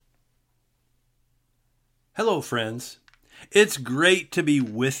Hello, friends. It's great to be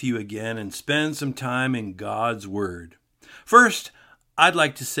with you again and spend some time in God's Word. First, I'd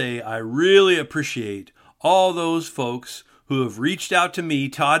like to say I really appreciate all those folks who have reached out to me,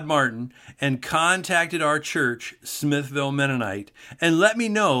 Todd Martin, and contacted our church, Smithville Mennonite, and let me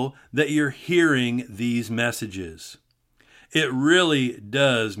know that you're hearing these messages. It really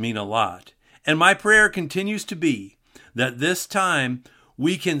does mean a lot. And my prayer continues to be that this time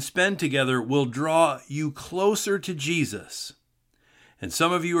we can spend together will draw you closer to Jesus. And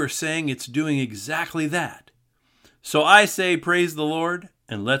some of you are saying it's doing exactly that. So I say praise the Lord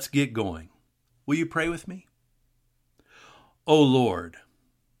and let's get going. Will you pray with me? O Lord,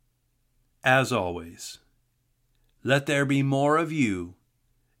 as always, let there be more of you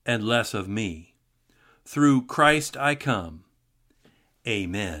and less of me. Through Christ I come.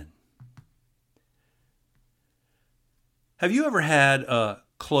 Amen. Have you ever had a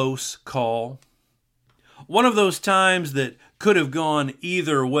close call? One of those times that could have gone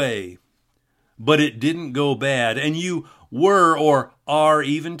either way, but it didn't go bad, and you were or are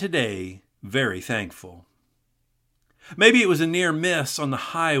even today very thankful. Maybe it was a near miss on the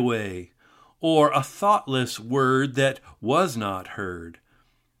highway, or a thoughtless word that was not heard.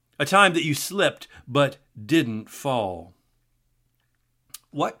 A time that you slipped but didn't fall.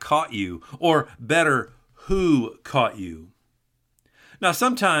 What caught you? Or better, who caught you? Now,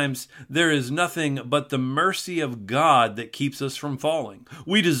 sometimes there is nothing but the mercy of God that keeps us from falling.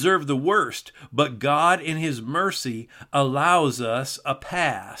 We deserve the worst, but God in His mercy allows us a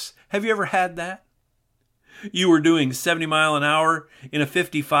pass. Have you ever had that? You were doing 70 miles an hour in a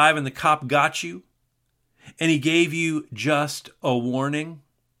 55 and the cop got you, and he gave you just a warning.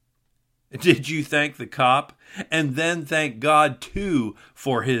 Did you thank the cop and then thank God too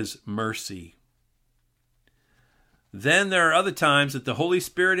for His mercy? Then there are other times that the Holy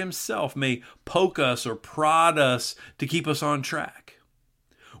Spirit Himself may poke us or prod us to keep us on track.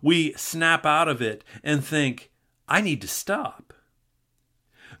 We snap out of it and think, I need to stop.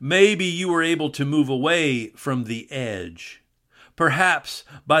 Maybe you were able to move away from the edge. Perhaps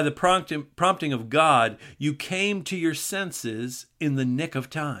by the prompting of God, you came to your senses in the nick of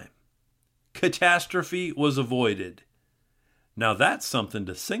time. Catastrophe was avoided. Now that's something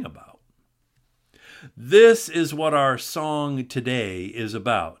to sing about. This is what our song today is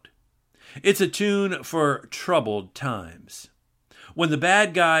about. It's a tune for troubled times. When the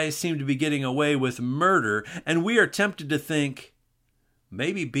bad guys seem to be getting away with murder, and we are tempted to think,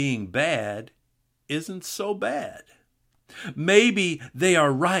 maybe being bad isn't so bad. Maybe they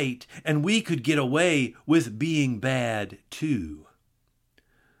are right, and we could get away with being bad too.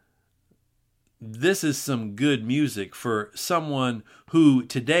 This is some good music for someone who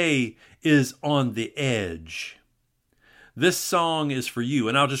today is on the edge. This song is for you,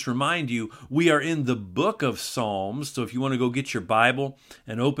 and I'll just remind you, we are in the book of Psalms, so if you want to go get your Bible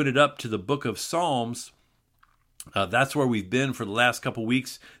and open it up to the book of Psalms, that's where we've been for the last couple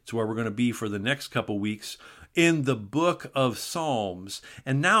weeks. It's where we're going to be for the next couple weeks, in the book of Psalms.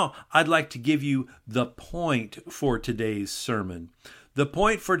 And now I'd like to give you the point for today's sermon. The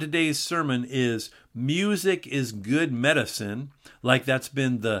point for today's sermon is music is good medicine, like that's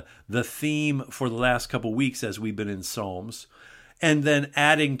been the theme for the last couple weeks as we've been in Psalms. And then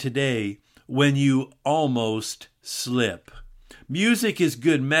adding today, when you almost slip. Music is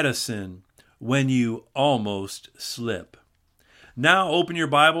good medicine when you almost slip. Now open your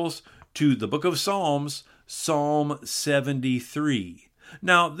Bibles to the book of Psalms, Psalm 73.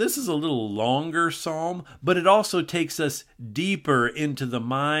 Now, this is a little longer psalm, but it also takes us deeper into the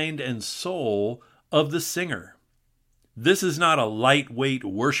mind and soul of the singer. This is not a lightweight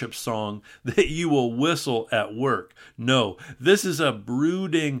worship song that you will whistle at work. No, this is a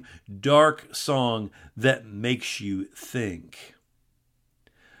brooding, dark song that makes you think.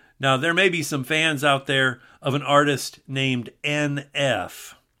 Now, there may be some fans out there of an artist named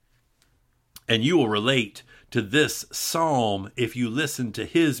N.F., and you will relate to this psalm if you listen to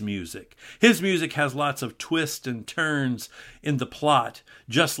his music. His music has lots of twists and turns in the plot,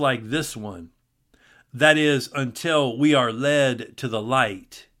 just like this one. That is, until we are led to the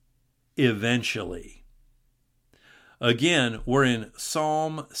light, eventually. Again, we're in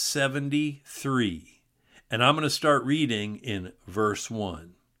Psalm 73, and I'm going to start reading in verse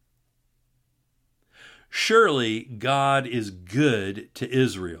 1. Surely God is good to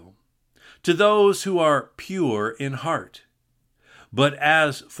Israel, to those who are pure in heart. But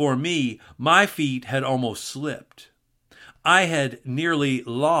as for me, my feet had almost slipped. I had nearly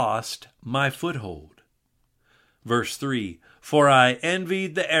lost my foothold. Verse 3, for I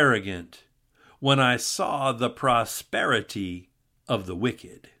envied the arrogant when I saw the prosperity of the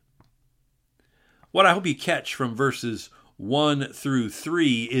wicked. What I hope you catch from verses 1 through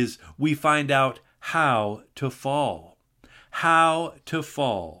 3 is we find out how to fall. How to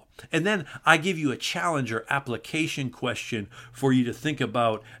fall. And then I give you a challenge or application question for you to think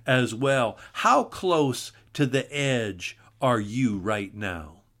about as well. How close to the edge are you right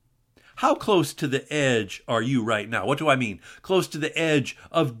now? How close to the edge are you right now? What do I mean? Close to the edge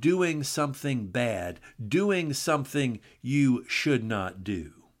of doing something bad, doing something you should not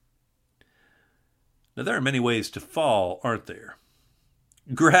do. Now, there are many ways to fall, aren't there?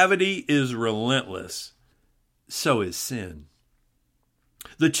 Gravity is relentless. So is sin.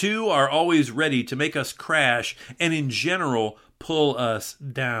 The two are always ready to make us crash and, in general, pull us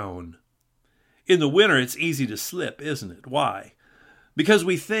down. In the winter, it's easy to slip, isn't it? Why? Because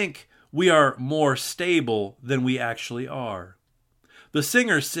we think we are more stable than we actually are. The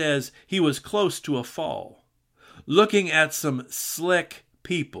singer says he was close to a fall. Looking at some slick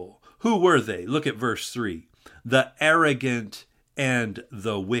people. Who were they? Look at verse 3. The arrogant and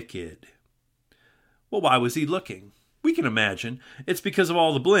the wicked. Well, why was he looking? We can imagine. It's because of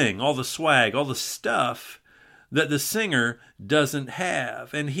all the bling, all the swag, all the stuff that the singer doesn't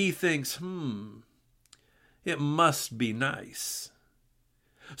have. And he thinks, it must be nice.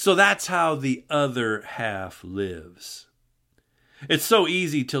 So that's how the other half lives. It's so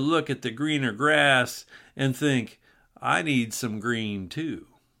easy to look at the greener grass and think, I need some green too.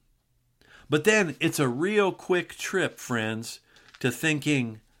 But then it's a real quick trip, friends, to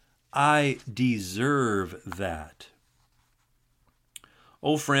thinking, I deserve that.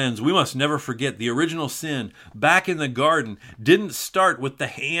 Oh, friends, we must never forget the original sin back in the garden didn't start with the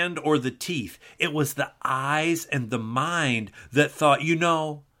hand or the teeth. It was the eyes and the mind that thought,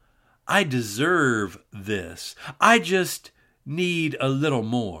 I deserve this. I just need a little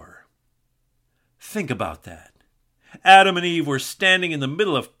more. Think about that. Adam and Eve were standing in the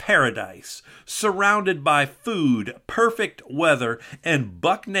middle of paradise, surrounded by food, perfect weather, and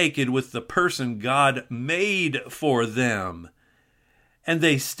buck naked with the person God made for them. And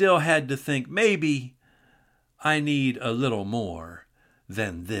they still had to think, maybe I need a little more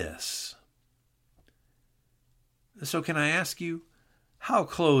than this. So can I ask you, how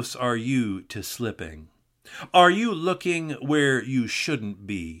close are you to slipping? Are you looking where you shouldn't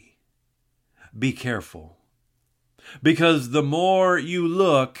be? Be careful. Because the more you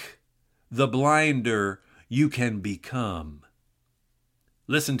look, the blinder you can become.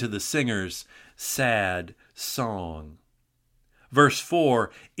 Listen to the singer's sad song. Verse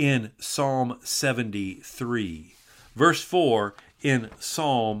 4 in Psalm 73. Verse 4 in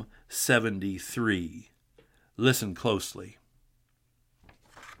Psalm 73. Listen closely.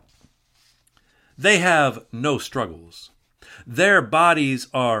 They have no struggles. Their bodies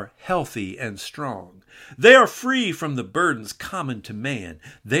are healthy and strong. They are free from the burdens common to man.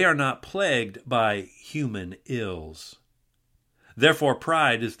 They are not plagued by human ills. Therefore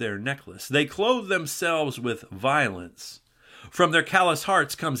pride is their necklace. They clothe themselves with violence. From their callous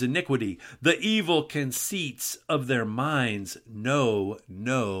hearts comes iniquity. The evil conceits of their minds know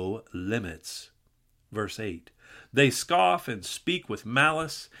no limits. Verse 8. They scoff and speak with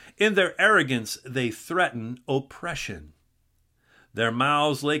malice. In their arrogance they threaten oppression. Their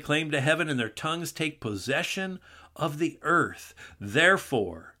mouths lay claim to heaven, and their tongues take possession of the earth.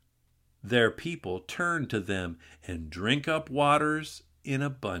 Therefore, their people turn to them and drink up waters in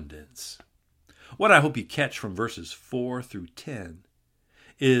abundance. What I hope you catch from verses 4 through 10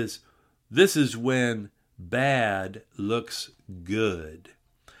 is this is when bad looks good.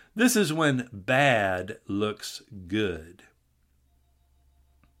 This is when bad looks good.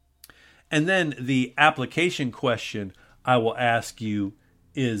 And then the application question I will ask you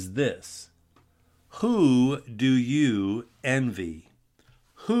is this. Who do you envy?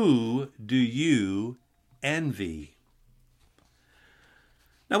 Who do you envy?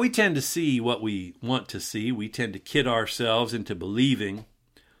 Now, we tend to see what we want to see. We tend to kid ourselves into believing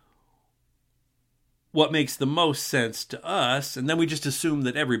what makes the most sense to us, and then we just assume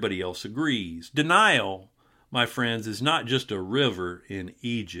that everybody else agrees. Denial, my friends, is not just a river in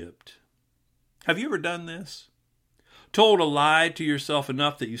Egypt. Have you ever done this? Told a lie to yourself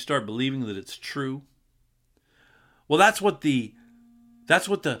enough that you start believing that it's true? Well, that's what the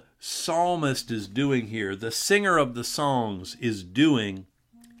psalmist is doing here. The singer of the songs is doing.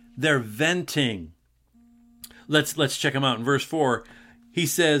 They're venting. Let's check them out. In verse 4, he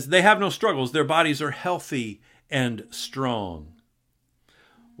says, they have no struggles. Their bodies are healthy and strong.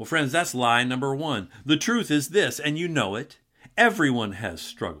 Well, friends, that's lie number 1. The truth is this, and you know it. Everyone has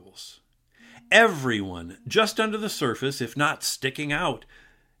struggles. Everyone, just under the surface, if not sticking out,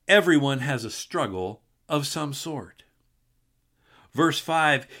 everyone has a struggle of some sort. Verse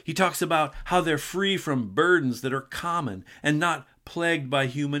 5, he talks about how they're free from burdens that are common and not plagued by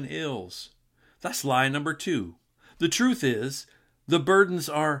human ills. That's lie number 2. The truth is, the burdens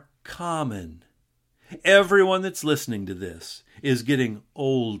are common. Everyone that's listening to this is getting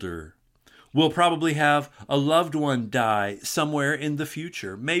older. We'll probably have a loved one die somewhere in the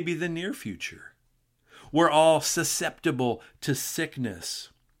future, maybe the near future. We're all susceptible to sickness.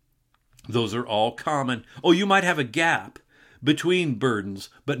 Those are all common. Oh, you might have a gap between burdens,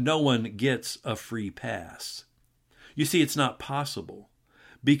 but no one gets a free pass. You see, it's not possible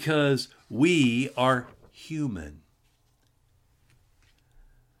because we are human.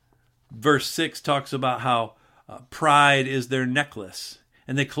 Verse 6 talks about how pride is their necklace,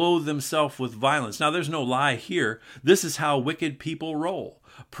 and they clothe themselves with violence. Now, there's no lie here. This is how wicked people roll.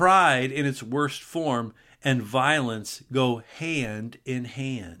 Pride in its worst form and violence go hand in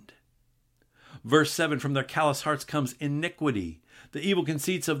hand. Verse 7, from their callous hearts comes iniquity. The evil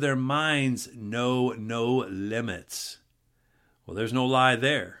conceits of their minds know no limits. Well, there's no lie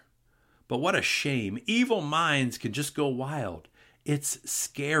there. But what a shame. Evil minds can just go wild. It's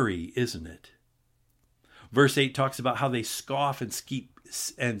scary, isn't it? Verse 8 talks about how they scoff and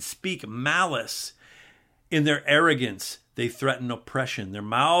speak malice. In their arrogance, they threaten oppression. Their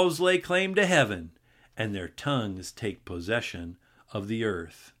mouths lay claim to heaven, and their tongues take possession of the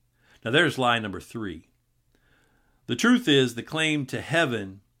earth. Now there's lie number 3. The truth is, the claim to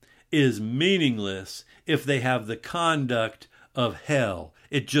heaven is meaningless if they have the conduct of hell.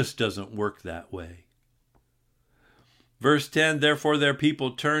 It just doesn't work that way. Verse 10, therefore their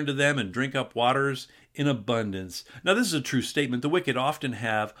people turn to them and drink up waters in abundance. Now this is a true statement. The wicked often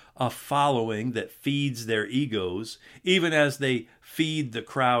have a following that feeds their egos, even as they feed the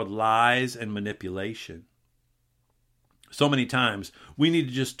crowd lies and manipulation. So many times we need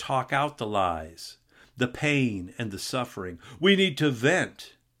to just talk out the lies, the pain and the suffering. We need to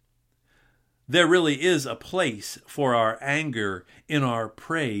vent. There really is a place for our anger in our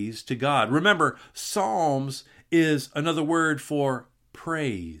praise to God. Remember, Psalms is another word for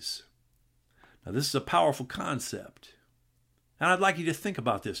praise. Now, this is a powerful concept. And I'd like you to think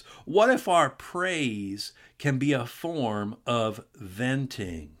about this. What if our praise can be a form of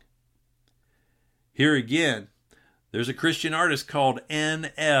venting? Here again, there's a Christian artist called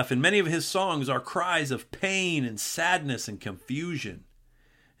N.F., and many of his songs are cries of pain and sadness and confusion.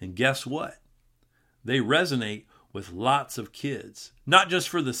 And guess what? They resonate with lots of kids. Not just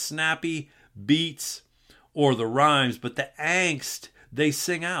for the snappy beats or the rhymes, but the angst they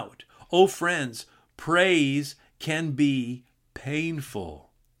sing out. Oh, friends, praise can be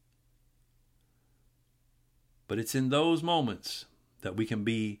painful. But it's in those moments that we can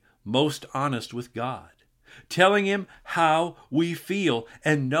be most honest with God, telling Him how we feel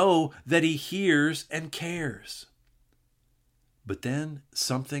and know that He hears and cares. But then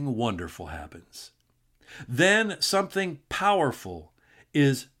something wonderful happens. Then something powerful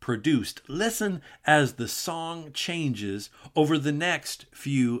is produced. Listen as the song changes over the next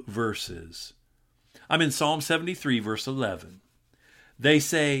few verses. I'm in Psalm 73, verse 11. They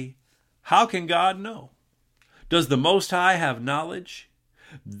say, how can God know? Does the Most High have knowledge?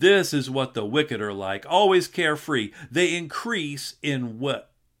 This is what the wicked are like, always carefree. They increase in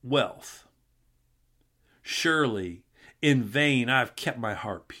wealth. Surely, in vain I have kept my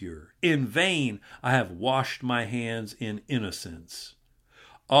heart pure. In vain I have washed my hands in innocence.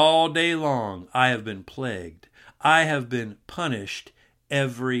 All day long I have been plagued. I have been punished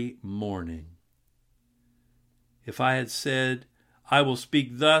every morning. If I had said, I will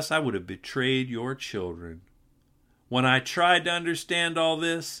speak thus, I would have betrayed your children. When I tried to understand all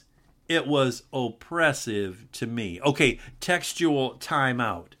this, it was oppressive to me. Okay, textual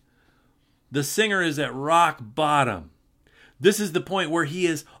timeout. The singer is at rock bottom. This is the point where he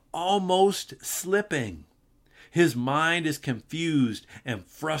is almost slipping. His mind is confused and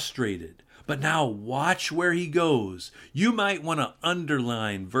frustrated. But now watch where he goes. You might want to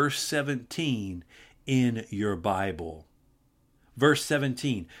underline verse 17 in your Bible. Verse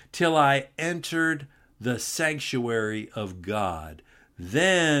 17, till I entered the sanctuary of God.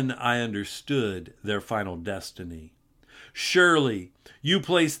 Then I understood their final destiny. Surely you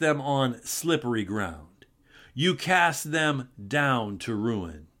place them on slippery ground. You cast them down to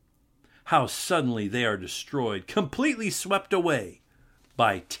ruin. How suddenly they are destroyed, completely swept away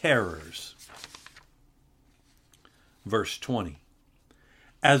by terrors. Verse 20.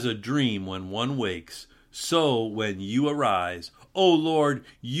 As a dream when one wakes, so when you arise, O Lord,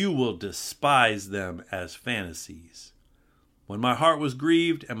 you will despise them as fantasies. When my heart was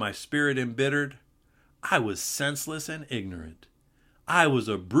grieved and my spirit embittered, I was senseless and ignorant. I was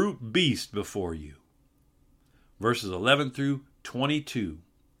a brute beast before you. Verses 11 through 22.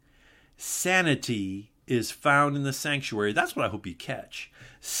 Sanity is found in the sanctuary. That's what I hope you catch.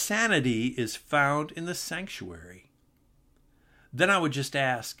 Sanity is found in the sanctuary. Then I would just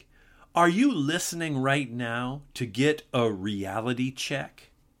ask, are you listening right now to get a reality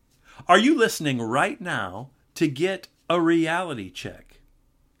check? Are you listening right now to get a reality check?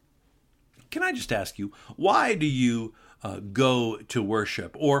 Can I just ask you, why do you go to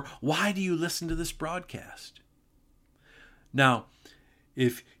worship? Or why do you listen to this broadcast? Now,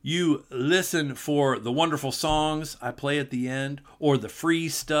 if you listen for the wonderful songs I play at the end or the free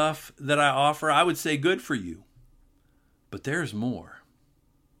stuff that I offer, I would say good for you. But there's more.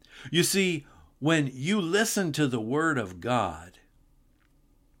 You see, when you listen to the Word of God,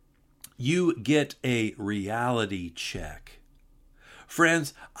 you get a reality check.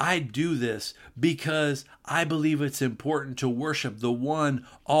 Friends, I do this because I believe it's important to worship the one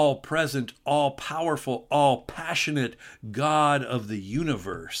all-present, all-powerful, all-passionate God of the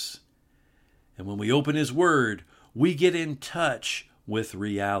universe. And when we open His Word, we get in touch with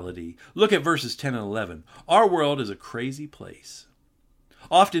reality. Look at verses 10 and 11. Our world is a crazy place.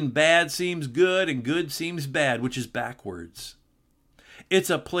 Often bad seems good and good seems bad, which is backwards. It's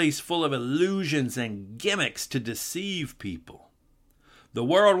a place full of illusions and gimmicks to deceive people. The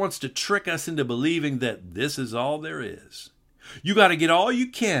world wants to trick us into believing that this is all there is. You got to get all you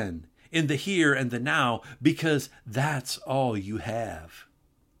can in the here and the now because that's all you have.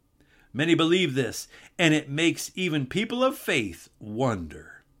 Many believe this, and it makes even people of faith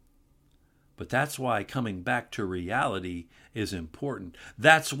wonder. But that's why coming back to reality is important.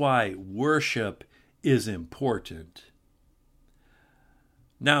 That's why worship is important.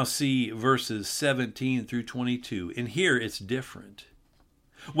 Now see verses 17 through 22. And here it's different.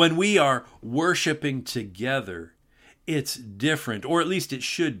 When we are worshiping together, it's different, or at least it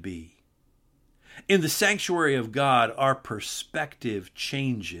should be. In the sanctuary of God, our perspective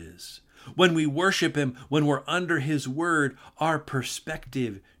changes. When we worship Him, when we're under His Word, our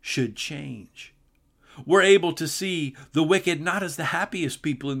perspective should change. We're able to see the wicked not as the happiest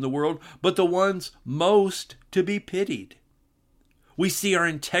people in the world, but the ones most to be pitied. We see our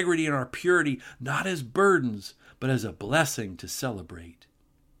integrity and our purity not as burdens, but as a blessing to celebrate.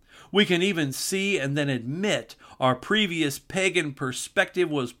 We can even see and then admit our previous pagan perspective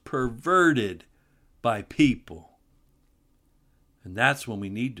was perverted by people. And that's when we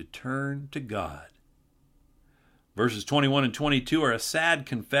need to turn to God. Verses 21 and 22 are a sad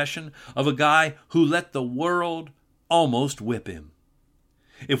confession of a guy who let the world almost whip him.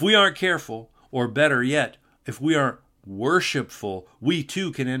 If we aren't careful, or better yet, if we aren't worshipful, we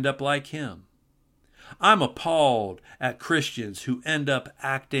too can end up like him. I'm appalled at Christians who end up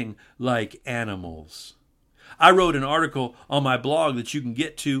acting like animals. I wrote an article on my blog that you can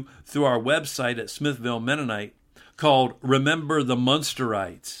get to through our website at Smithville Mennonite called Remember the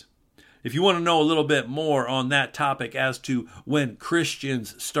Munsterites. If you want to know a little bit more on that topic as to when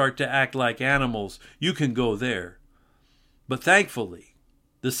Christians start to act like animals, you can go there. But thankfully,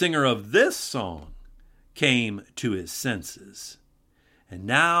 the singer of this song came to his senses. And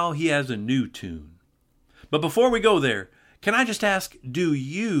now he has a new tune. But before we go there, can I just ask, did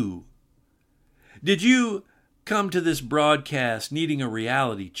you come to this broadcast needing a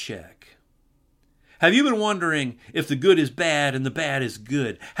reality check? Have you been wondering if the good is bad and the bad is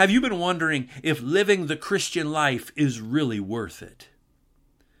good? Have you been wondering if living the Christian life is really worth it?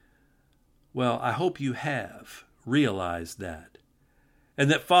 Well, I hope you have realized that, and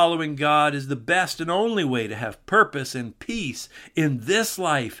that following God is the best and only way to have purpose and peace in this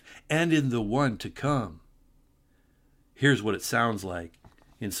life and in the one to come. Here's what it sounds like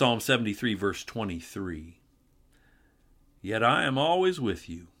in Psalm 73, verse 23. Yet I am always with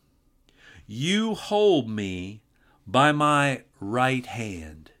you. You hold me by my right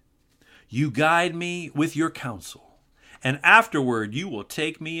hand. You guide me with your counsel, and afterward you will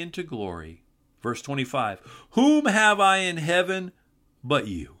take me into glory. Verse 25. Whom have I in heaven but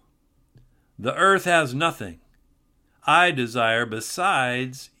you? The earth has nothing I desire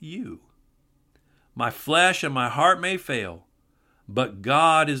besides you. My flesh and my heart may fail, but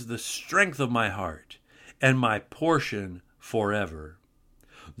God is the strength of my heart and my portion forever.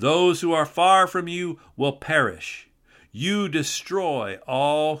 Those who are far from you will perish. You destroy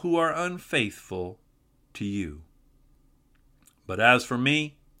all who are unfaithful to you. But as for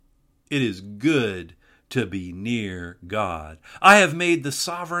me, it is good to be near God. I have made the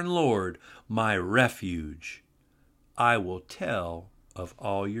sovereign Lord my refuge. I will tell of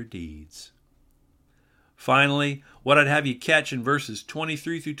all your deeds. Finally, what I'd have you catch in verses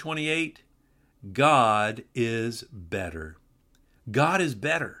 23 through 28, God is better. God is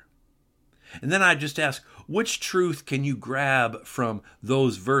better. And then I just ask, which truth can you grab from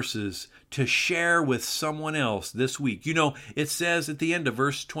those verses to share with someone else this week? You know, it says at the end of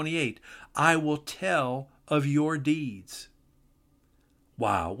verse 28, I will tell of your deeds.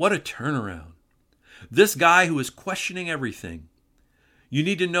 Wow, what a turnaround. This guy who is questioning everything. You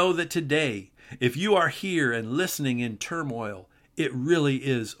need to know that today, if you are here and listening in turmoil, it really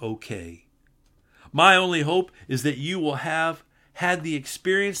is okay. My only hope is that you will have had the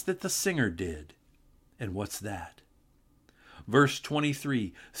experience that the singer did. And what's that? Verse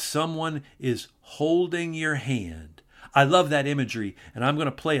 23, someone is holding your hand. I love that imagery, and I'm going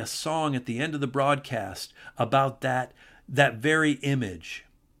to play a song at the end of the broadcast about that very image.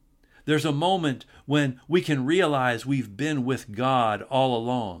 There's a moment when we can realize we've been with God all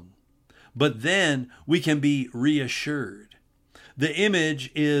along, but then we can be reassured. The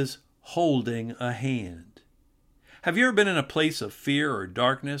image is holding a hand. Have you ever been in a place of fear or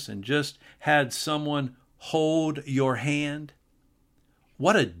darkness and just had someone hold your hand?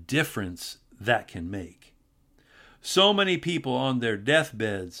 What a difference that can make. So many people on their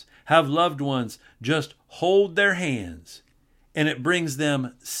deathbeds have loved ones just hold their hands, and it brings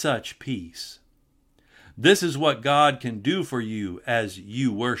them such peace. This is what God can do for you as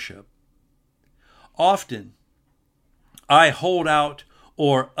you worship. Often, I hold out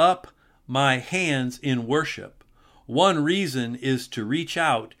or up my hands in worship. One reason is to reach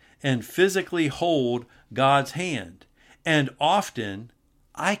out and physically hold God's hand. And often,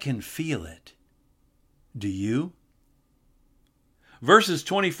 I can feel it. Do you? Verses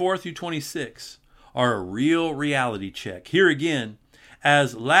 24 through 26 are a real reality check. Here again,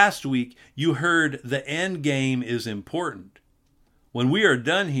 as last week you heard, the end game is important. When we are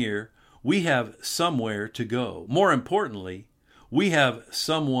done here, we have somewhere to go. More importantly, we have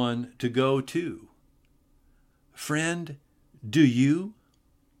someone to go to. Friend, do you?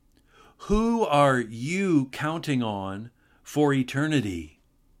 Who are you counting on for eternity?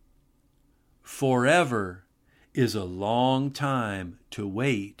 Forever is a long time to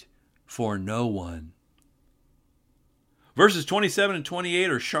wait for no one. Verses 27 and 28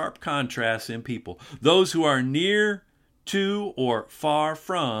 are sharp contrasts in people. Those who are near to or far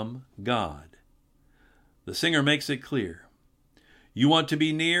from God. The singer makes it clear. You want to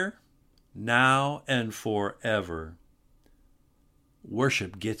be near? Now and forever.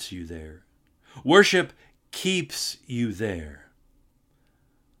 Worship gets you there. Worship keeps you there.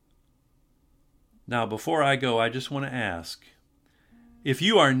 Now, before I go, I just want to ask, if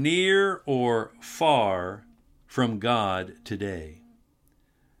you are near or far from God today,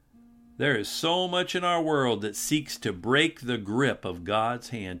 there is so much in our world that seeks to break the grip of God's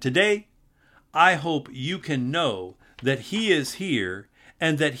hand. Today, I hope you can know that He is here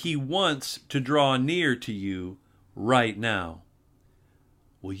and that He wants to draw near to you right now.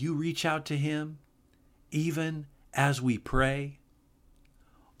 Will you reach out to Him even as we pray?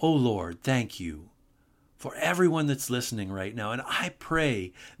 Oh Lord, thank you for everyone that's listening right now. And I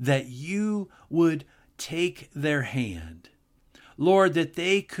pray that you would take their hand. Lord, that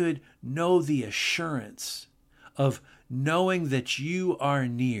they could know the assurance of knowing that you are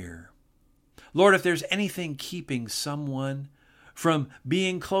near. Lord, if there's anything keeping someone from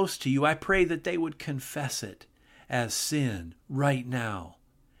being close to you, I pray that they would confess it as sin right now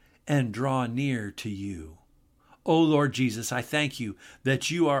and draw near to you. Oh Lord Jesus, I thank you that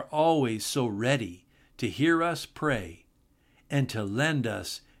you are always so ready to hear us pray and to lend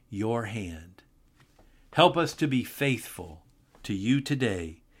us your hand. Help us to be faithful to you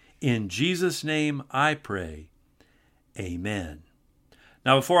today. In Jesus' name I pray. Amen.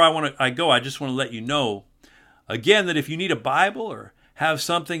 Now, before I go, I just want to let you know again that if you need a Bible or have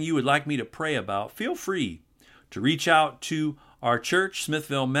something you would like me to pray about, feel free to reach out to our church,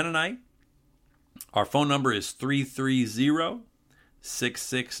 Smithville Mennonite. Our phone number is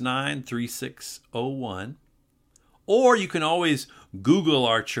 330-669-3601. Or you can always Google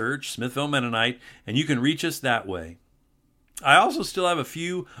our church, Smithville Mennonite, and you can reach us that way. I also still have a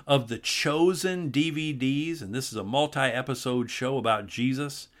few of the Chosen DVDs, and this is a multi-episode show about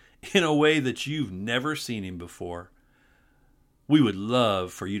Jesus in a way that you've never seen him before. We would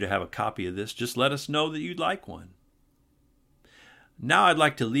love for you to have a copy of this. Just let us know that you'd like one. Now I'd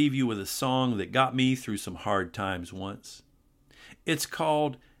like to leave you with a song that got me through some hard times once. It's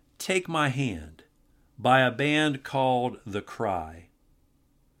called Take My Hand by a band called The Cry.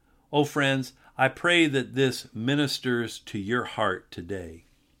 Oh, friends, I pray that this ministers to your heart today.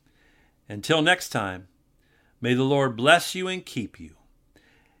 Until next time, may the Lord bless you and keep you,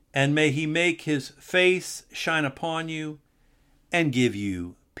 and may He make His face shine upon you and give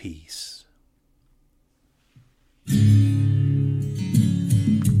you peace.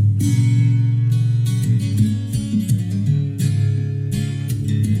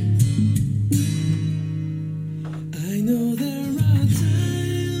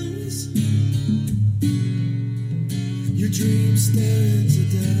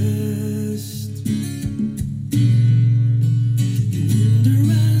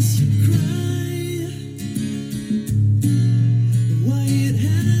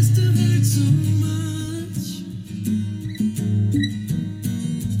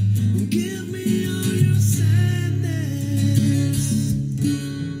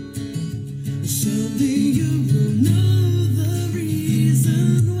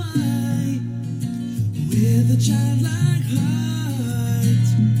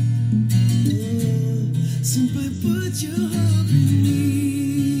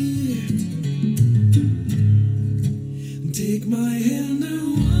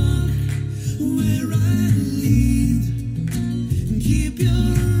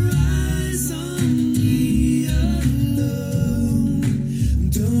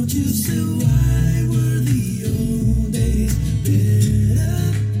 to survive.